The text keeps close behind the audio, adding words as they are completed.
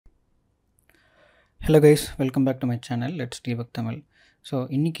Hello guys, welcome back to my channel. Let's debug Tamil. So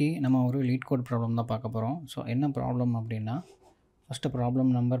இன்றைக்கி நம்ம ஒரு lead code problem தான் பார்க்க போகிறோம். ஸோ என்ன ப்ராப்ளம் அப்படின்னா, ஃபஸ்ட்டு ப்ராப்ளம்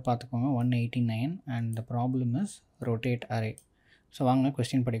நம்பர் பார்த்துக்கோங்க 189 and the problem is rotate array. So வாங்க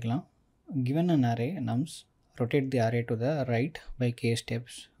கொஸ்டின் படிக்கலாம். Given an array nums, rotate the array to the right by k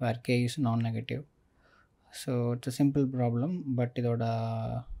steps where k is non-negative. So it's a simple problem, but இதோட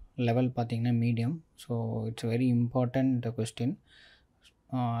level பார்த்திங்கன்னா medium. So it's very important question.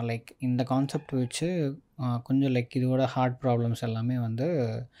 Like இந்த concept வச்சு கொஞ்சம் like இதோட heart problems எல்லாமே வந்து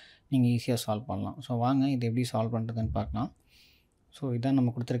நீங்கள் ஈஸியாக சால்வ் பண்ணலாம். ஸோ வாங்க இது எப்படி சால்வ் பண்ணுறதுன்னு பார்க்கலாம். ஸோ இதான்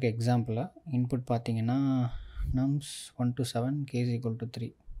நம்ம கொடுத்துருக்க எக்ஸாம்பிள். இன்புட் பார்த்தீங்கன்னா nums 1 to 7 k is equal to 3.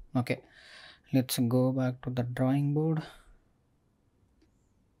 Okay, let's go back to the drawing board.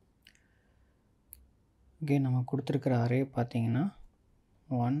 Okay, நம்ம கொடுத்துருக்கிற அரே பார்த்தீங்கன்னா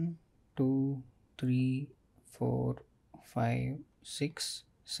 1 2 3 4 5 6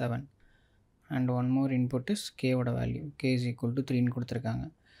 7 and one more input is k ஓட value k is equal to 3ன்னு கொடுத்துருக்காங்க.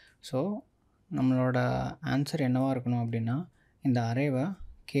 ஸோ நம்மளோட ஆன்சர் என்னவாக இருக்கணும் அப்படின்னா, இந்த அரேவை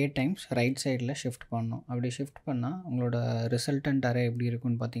k டைம்ஸ் ரைட் சைடில் ஷிஃப்ட் பண்ணணும். அப்படி ஷிஃப்ட் பண்ணால் உங்களோட ரிசல்டன்ட் அரே எப்படி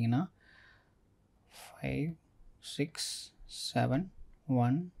இருக்குன்னு பார்த்தீங்கன்னா 5 6 7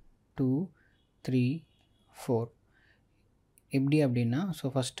 1 2 3 4 எப்படி அப்படின்னா,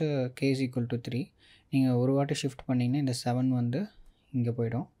 so first k is equal to 3 நீங்கள் ஒரு வாட்டி ஷிஃப்ட் பண்ணிங்கன்னா இந்த 7 வந்து இங்கே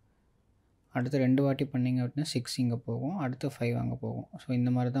போயிடும். அடுத்து 2 வாட்டி பண்ணிங்க அப்படின்னா 6 இங்கே போகும், அடுத்து 5 அங்கே போகும். ஸோ இந்த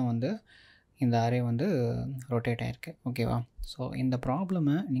மாதிரி தான் வந்து இந்த அரே வந்து ரொட்டேட் ஆகிருக்கு. ஓகேவா? ஸோ இந்த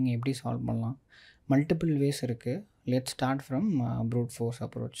ப்ராப்ளமை நீங்கள் எப்படி சால்வ் பண்ணலாம்? மல்டிபிள் வேஸ் இருக்குது. Let's start from fruit force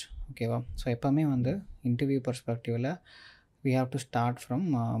approach. ஓகேவா? ஸோ எப்போவுமே வந்து interview பர்ஸ்பெக்டிவில் we have to start from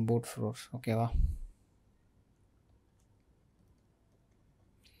brute force. ஓகேவா?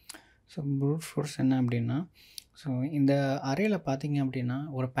 ஸோ ப்ரூட் ஃபோர்ஸ் என்ன அப்படின்னா, ஸோ இந்த அரேயில் பார்த்தீங்க அப்படின்னா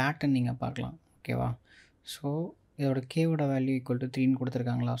ஒரு பேட்டர்ன் நீங்கள் பார்க்கலாம். ஓகேவா? ஸோ இதோட கேவோட வேல்யூ ஈக்குவல் டு 3ன்னு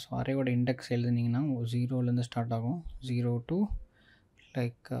கொடுத்துருக்காங்களா. ஸோ அரேயோட இண்டெக்ஸ் எழுதுனீங்கன்னா 0லேருந்து ஸ்டார்ட் ஆகும், 0 to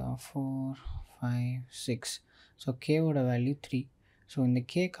like 4 5 6. So கேவோட value 3. So இந்த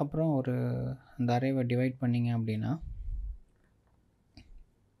கேக்கு அப்புறம் ஒரு அந்த அரேவை டிவைட் பண்ணிங்க அப்படின்னா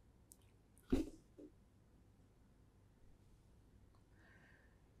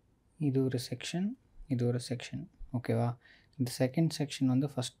இது ஒரு செக்ஷன், இது ஒரு செக்ஷன். ஓகேவா? இந்த செகண்ட் செக்ஷன் வந்து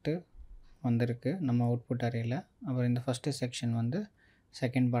ஃபஸ்ட்டு வந்திருக்கு நம்ம அவுட்புட் அரேயில். அப்புறம் இந்த ஃபஸ்ட்டு செக்ஷன் வந்து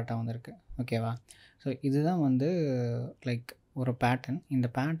செகண்ட் பார்ட்டாக வந்திருக்கு. ஓகேவா? ஸோ இதுதான் வந்து லைக் ஒரு பேட்டர்ன். இந்த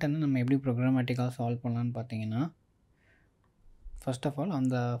பேட்டர்னை நம்ம எப்படி ப்ரோக்ராமேட்டிக்காக சால்வ் பண்ணலான்னு பார்த்தீங்கன்னா, ஃபஸ்ட் ஆஃப் ஆல்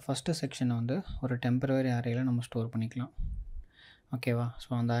அந்த ஃபஸ்ட்டு செக்ஷனை வந்து ஒரு டெம்பரவரி அரேயில் நம்ம ஸ்டோர் பண்ணிக்கலாம். ஓகேவா?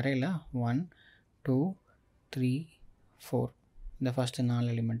 ஸோ அந்த அரேயில் 1 2 3 4 இந்த ஃபஸ்ட்டு 4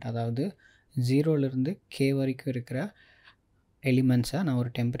 எலிமெண்ட், அதாவது 0லேருந்து k வரைக்கும் இருக்கிற எலிமெண்ட்ஸை நான் ஒரு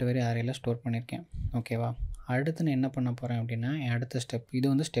டெம்பரவரி அரேயில் ஸ்டோர் பண்ணியிருக்கேன். ஓகேவா? அடுத்து நான் என்ன பண்ண போகிறேன் அப்படின்னா, என் அடுத்த ஸ்டெப், இது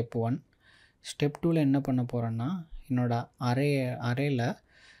வந்து ஸ்டெப் 1. ஸ்டெப் 2ல் என்ன பண்ண போகிறேன்னா, என்னோடய அரேயில்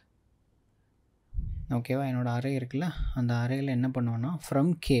ஓகேவா, என்னோடய அரே இருக்குல்ல, அந்த அரேயில் என்ன பண்ணுவேன்னா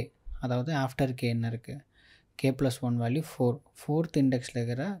ஃப்ரம் k, அதாவது ஆஃப்டர் k என்ன இருக்குது, k+1 வேல்யூ 4, 4th இண்டெக்ஸில்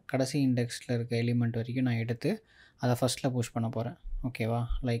இருக்கிற கடைசி இண்டெக்ஸில் இருக்க எலிமெண்ட் வரைக்கும் நான் எடுத்து அதை ஃபஸ்ட்டில் புஷ் பண்ண போகிறேன். ஓகேவா?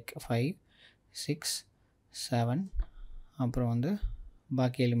 லைக் 5 6 7 அப்புறம் வந்து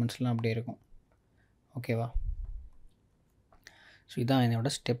பாக்கி எலிமெண்ட்ஸ்லாம் அப்படியே இருக்கும். ஓகேவா? ஸோ இதான்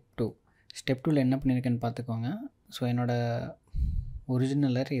என்னோடய ஸ்டெப் 2. ஸ்டெப் 2ல் என்ன பண்ணியிருக்கேன்னு பார்த்துக்கோங்க. ஸோ என்னோடய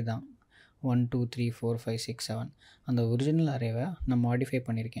ஒரிஜினல் அரே இதுதான் 1 2 3 4 5 6 7. அந்த ஒரிஜினல் அரேவை நான் மாடிஃபை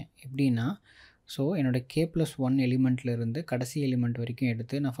பண்ணியிருக்கேன். எப்படின்னா, ஸோ என்னோடய k+1 எலிமெண்ட்லேருந்து கடைசி எலிமெண்ட் வரைக்கும்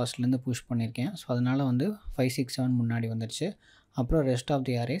எடுத்து நான் ஃபஸ்ட்லேருந்து புஷ் பண்ணியிருக்கேன். ஸோ அதனால் வந்து 5 6 7 முன்னாடி வந்துடுச்சு. அப்புறம் ரெஸ்ட் ஆஃப்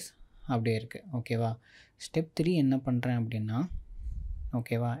தி அரேஸ் அப்படியே இருக்குது. ஓகேவா? ஸ்டெப் 3 என்ன பண்ணுறேன் அப்படின்னா,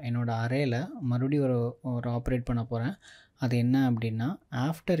 ஓகேவா, என்னோடய அரேயில் மறுபடியும் ஒரு ஆப்ரேட் பண்ண போகிறேன். அது என்ன அப்படின்னா,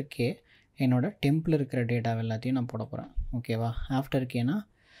 ஆஃப்டர் கே என்னோடய டெம்பில் இருக்கிற டேட்டா எல்லாத்தையும் நான் போட போகிறேன். ஓகேவா? After கேனா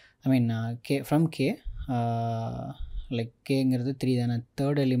K from K like கேங்கிறது 3 தானே,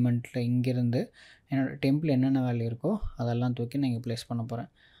 தேர்ட் எலிமெண்ட்டில் இங்கேருந்து என்னோடய டெம்பிள் என்னென்ன வேல்யூ இருக்கோ அதெல்லாம் தூக்கி நான் இங்கே ப்ளேஸ் பண்ண போகிறேன்.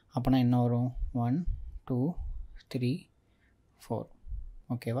 அப்போனா என்ன வரும், 1 2 3 4.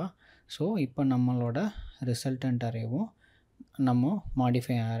 ஓகேவா? ஸோ இப்போ நம்மளோட ரிசல்டன்ட் அரேவும் நம்ம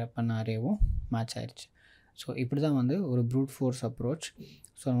மாடிஃபை பண்ண அரேவும் மேட்ச் ஆயிடுச்சு. ஸோ இப்படி தான் வந்து ஒரு ப்ரூட் ஃபோர்ஸ் அப்ரோச்.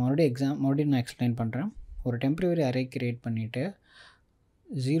 ஸோ மறுபடியும் நான் எக்ஸ்பிளைன் பண்ணுறேன். ஒரு டெம்பரவரி அரே க்ரியேட் பண்ணிவிட்டு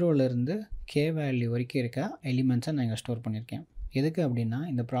 0லேருந்து k வேல்யூ வரைக்கும் இருக்க எலிமெண்ட்ஸை நான் இங்கே ஸ்டோர் பண்ணியிருக்கேன். எதுக்கு அப்படின்னா,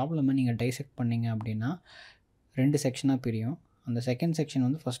 இந்த ப்ராப்ளமை நீங்கள் டைசெக்ட் பண்ணிங்க அப்படின்னா 2 செக்ஷனாக பிரியும். அந்த செகண்ட் செக்ஷன்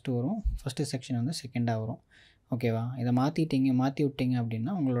வந்து ஃபஸ்ட்டு வரும், ஃபஸ்ட்டு செக்ஷன் வந்து செகண்டாக வரும். ஓகேவா? இதை மாற்றி விட்டிங்க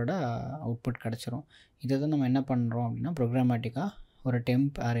அப்படின்னா உங்களோட அவுட்புட் கிடச்சிரும். இதை தான் நம்ம என்ன பண்ணுறோம் அப்படின்னா, ப்ரோக்ராமேட்டிக்காக ஒரு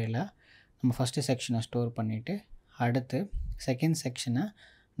டெம்ப் அரேயில் நம்ம ஃபஸ்ட்டு செக்ஷனை ஸ்டோர் பண்ணிவிட்டு அடுத்து செகண்ட் செக்ஷனை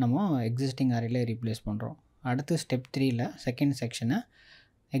நம்ம எக்ஸிஸ்டிங் அரேயில் ரீப்ளேஸ் பண்ணுறோம். அடுத்து ஸ்டெப் 3ல் செகண்ட் செக்ஷனை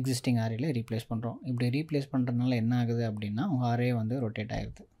எக்ஸிஸ்டிங் அரேயில் ரீப்ளேஸ் பண்ணுறோம். இப்படி ரீப்ளேஸ் பண்ணுறதுனால என்ன ஆகுது அப்படின்னா உங்கள் அரே வந்து ரொட்டேட்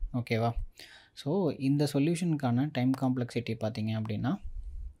ஆகிடுது. ஓகேவா? ஸோ இந்த சொல்யூஷனுக்கான டைம் காம்ப்ளெக்சிட்டி பார்த்தீங்க அப்படின்னா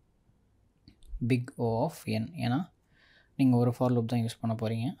பிக் O ஆஃப் n. ஏன்னா நீங்கள் ஒரு ஃபார் லூப் தான் யூஸ் பண்ண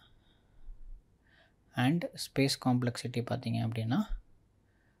போகிறீங்க. அண்ட் ஸ்பேஸ் காம்ப்ளெக்சிட்டி பார்த்தீங்க அப்படின்னா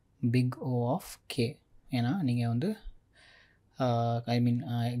பிக் O ஆஃப் k. ஏன்னா நீங்கள் வந்து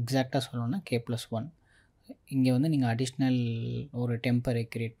எக்ஸாக்டாக சொல்லணும்னா k+1. இங்கே வந்து நீங்கள் அடிஷ்னல் ஒரு டெம்பரை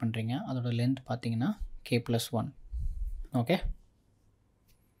க்ரியேட் பண்ணுறீங்க. அதோட லென்த் பார்த்தீங்கன்னா k+1. ஓகே,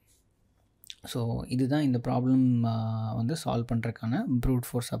 ஸோ இதுதான் இந்த ப்ராப்ளம் வந்து சால்வ் பண்ணுறதுக்கான ப்ரூட்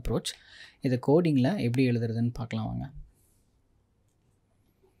ஃபோர்ஸ் அப்ரோச். இதை கோடிங்கில் எப்படி எழுதுறதுன்னு பார்க்கலாம் வாங்க.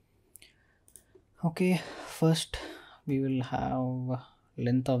 Okay, first we will have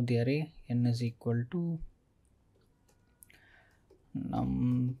length of the array n is equal to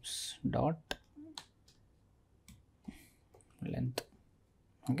nums dot length.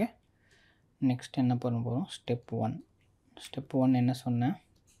 Okay, next என்ன பண்ண போகிறோம்? ஸ்டெப் 1 என்ன சொன்னேன்?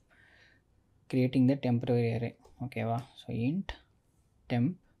 creating the temporary array. ஓகேவா? So int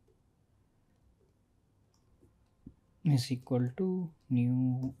temp is equal to new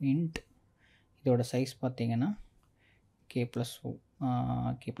int. இதோட size பார்த்தீங்கன்னா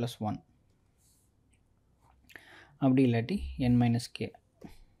k+1 அப்படி இல்லாட்டி n-k.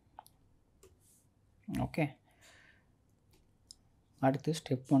 ஓகே, அடுத்து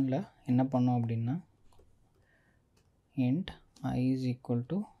ஸ்டெப் 1ல் என்ன பண்ணோம் அப்படின்னா int I is equal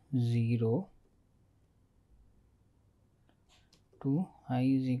to 0 to I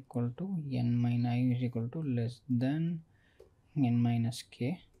is equal to I is equal to less than n-k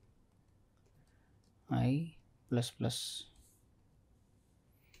I plus plus.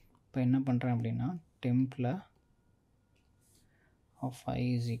 இப்போ என்ன பண்ணுறேன் அப்படின்னா temple of I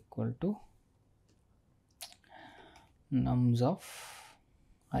is equal to nums of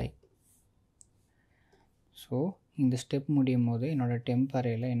I. So இந்த step முடியும் போது என்னோடய temp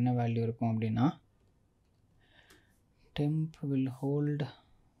அரேயில் என்ன value இருக்கும் அப்படின்னா temp will hold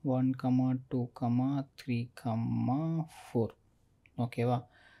 1, 2, 3, 4. ஓகேவா?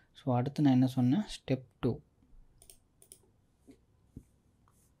 ஸோ அடுத்து நான் என்ன சொன்னேன்? ஸ்டெப் 2.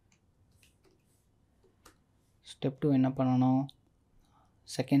 ஸ்டெப் 2 என்ன பண்ணணும்?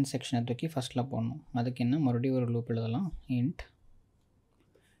 செகண்ட் செக்ஷனை தூக்கி ஃபஸ்ட்டில் போடணும். அதுக்கு என்ன மறுபடியும் ஒரு லூப் எழுதலாம். int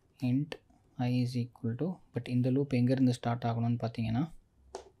I is equal to, but இந்த லூப் எங்கேருந்து ஸ்டார்ட் ஆகணும்னு பார்த்தீங்கன்னா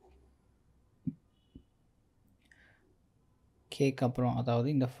கேக்கு அப்புறம், அதாவது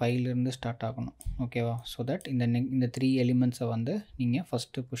இந்த ஃபைலிருந்து ஸ்டார்ட் ஆகணும். ஓகேவா? ஸோ தட் இந்த 3 எலிமெண்ட்ஸை வந்து நீங்கள்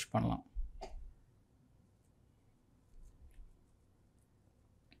ஃபஸ்ட்டு புஷ் பண்ணலாம்.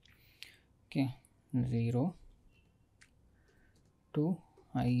 Okay, 0 to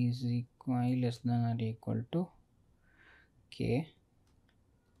I is equal I less than or equal to k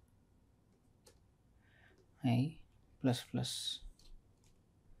I plus plus.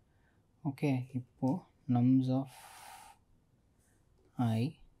 Okay, இப்போது nums of I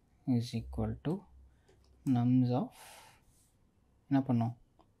is equal to nums of என்ன பண்ணோம்?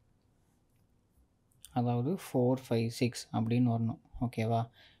 அதாவது 4, 5, 6 அப்படின்னு வரணும். ஓகேவா?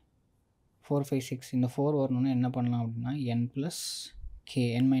 4, 5, 6 இந்த 4 வரணும்னா என்ன பண்ணலாம் அப்படின்னா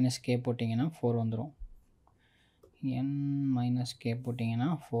n-k போட்டிங்கன்னா 4 வந்துடும். n-k போட்டிங்கன்னா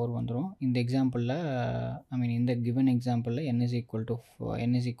 4 வந்துடும். இந்த எக்ஸாம்பிளில் இந்த given எக்ஸாம்பிளில் n is equal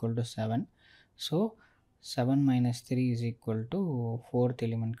to 7. So 7 minus 3 is equal to 4th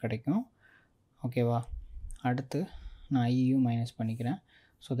element கிடைக்கும். ஓகேவா? அடுத்து நான் ஐயும் மைனஸ் பண்ணிக்கிறேன்.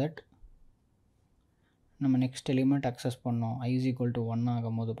 ஸோ தட் நம்ம நெக்ஸ்ட் எலிமெண்ட் அக்சஸ் பண்ணோம். I is equal to 1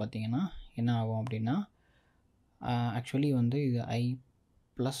 ஆகும் போது பார்த்திங்கன்னா என்ன ஆகும் அப்படின்னா ஆக்சுவலி வந்து இது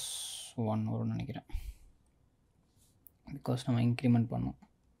I+1 வரும்னு நினைக்கிறேன். பிகாஸ் நம்ம இன்க்ரிமெண்ட் பண்ணோம்.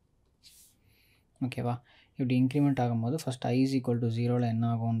 ஓகேவா? இப்படி இன்க்ரிமெண்ட் ஆகும்போது first I is equal to 0ல் என்ன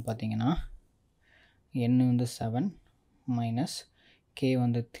ஆகும்னு பார்த்தீங்கன்னா n வந்து 7 மைனஸ் k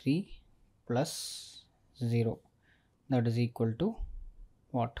வந்து 3 plus 0 that is equal to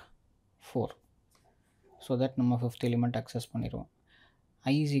what? 4. So that நம்ம 5th எலிமெண்ட் அக்சஸ் பண்ணிடுவோம்.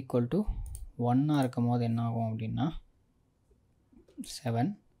 I is equal to 1 இருக்கும் போது என்ன ஆகும் அப்படின்னா 7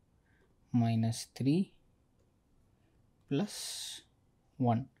 மைனஸ் 3 ப்ளஸ்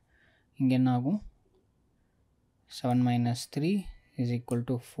 1. இங்கே என்ன ஆகும்? 7 minus 3 is equal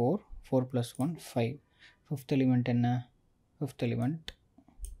to 4. 4 plus 1 5. 5th element என்ன? 5th element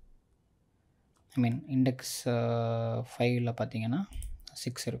இண்டெக்ஸ் 5ல் பார்த்தீங்கன்னா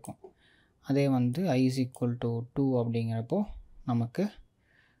 6 இருக்கும். அதே வந்து I is equal to 2 அப்படிங்கிறப்போ நமக்கு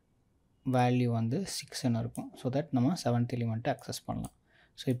வேல்யூ வந்து 6ன்னு இருக்கும். ஸோ தட் நம்ம 7th எலிமெண்ட்டை அக்சஸ் பண்ணலாம்.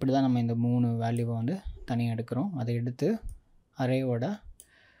 ஸோ இப்படி தான் நம்ம இந்த 3 வேல்யூவை வந்து தனியாக எடுக்கிறோம். அதை எடுத்து அரேவோட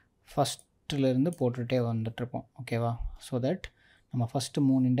ஃபஸ்ட்டிலேருந்து போட்டுகிட்டே வந்துட்டுருப்போம். ஓகேவா? ஸோ தட் நம்ம ஃபஸ்ட்டு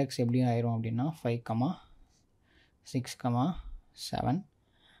 3 இண்டெக்ஸ் எப்படி ஆயிரும் அப்படின்னா 5, 6, 7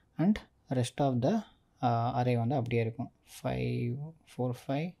 and rest of the array வந்து அப்படியே இருக்கும். 5, 4,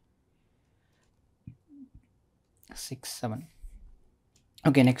 5, 6, 7.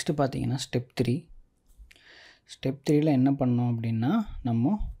 ஓகே, நெக்ஸ்ட்டு பார்த்தீங்கன்னா ஸ்டெப் 3. ஸ்டெப் 3ல் என்ன பண்ணோம் அப்படின்னா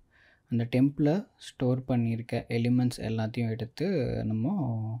நம்ம அந்த டெம்பில் ஸ்டோர் பண்ணியிருக்க எலிமெண்ட்ஸ் எல்லாத்தையும் எடுத்து நம்ம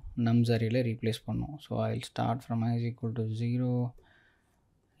நம்ஸ் அரேயில் ரீப்ளேஸ் பண்ணோம். So I will start from i = 0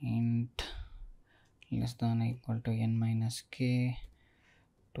 int less than equal to n minus k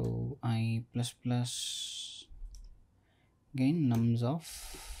to I plus plus again nums of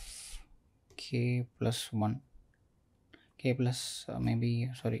k plus 1 k plus maybe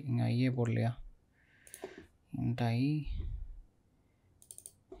sorry இங்கே ஐயே போடலையா, int I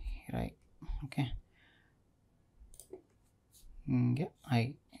right. Okay, இங்கே I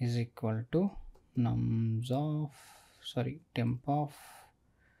is equal to nums of temp of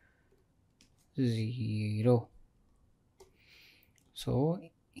 0. So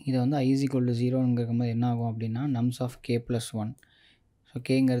இதை வந்து I is equal to 0ங்கிறக்கும்போது என்ன ஆகும் அப்படின்னா nums of k plus 1. So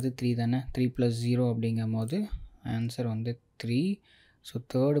கேங்கிறது 3 தானே, 3 plus 0 அப்படிங்கும் போது ஆன்சர் வந்து 3. ஸோ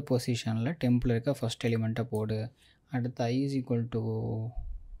தேர்டு பொசிஷனில் டெம்பில் இருக்க ஃபஸ்ட் எலிமெண்ட்டை போடு. அடுத்து I is equal to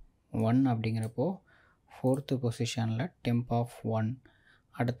 1 அப்படிங்கிறப்போ ஃபோர்த்து பொசிஷனில் temp of 1,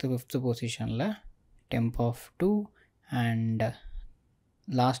 அடுத்து ஃபிஃப்த்து பொசிஷனில் temp of 2 அண்ட்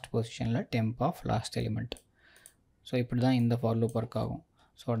லாஸ்ட் பொசிஷனில் temp of last element. So இப்படி தான் இந்த ஃபார் லூப் ஒர்க் ஆகும்.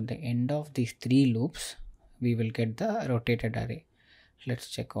 So at the end of these 3 loops we will get the rotated array. Let's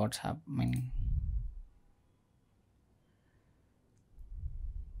check what's happening.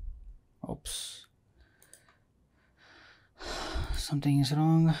 Oops, something is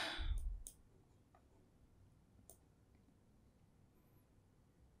wrong.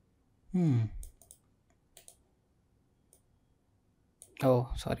 Oh,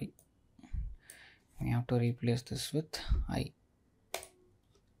 sorry. We have to replace this with I.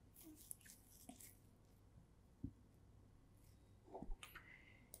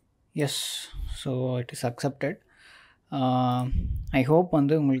 Yes, so it is accepted. I hope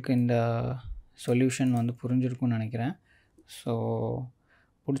வந்து உங்களுக்கு இந்த solution வந்து புரிஞ்சிருக்கும்னு நினைக்கிறேன். So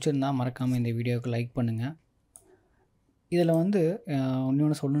பிடிச்சிருந்தா மறக்காமல் இந்த வீடியோவுக்கு லைக் பண்ணுங்கள். இதில் வந்து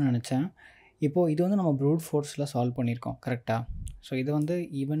இன்னொன்று சொல்லணும்னு நினச்சேன். இப்போது இது வந்து நம்ம ப்ரூட் ஃபோர்ஸில் சால்வ் பண்ணியிருக்கோம், கரெக்டாக? ஸோ இது வந்து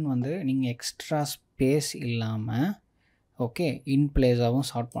ஈவன் வந்து நீங்கள் எக்ஸ்ட்ரா ஸ்பேஸ் இல்லாமல் ஓகே இன் பிளேஸாகவும்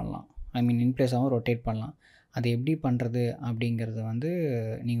சால்வ் பண்ணலாம். இன் பிளேஸாகவும் ரொட்டேட் பண்ணலாம். அது எப்படி பண்ணுறது அப்படிங்கிறது வந்து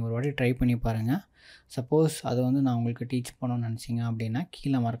நீங்கள் ஒரு வாட்டி ட்ரை பண்ணி பாருங்கள். சப்போஸ் அது வந்து நான் உங்களுக்கு டீச் பண்ணணும்னு நினச்சிங்க அப்படின்னா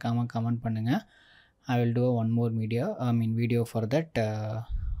கீழே மறக்காமல் கமெண்ட் பண்ணுங்கள். I will do one more video for that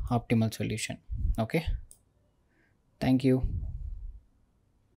optimal solution. Okay, thank you.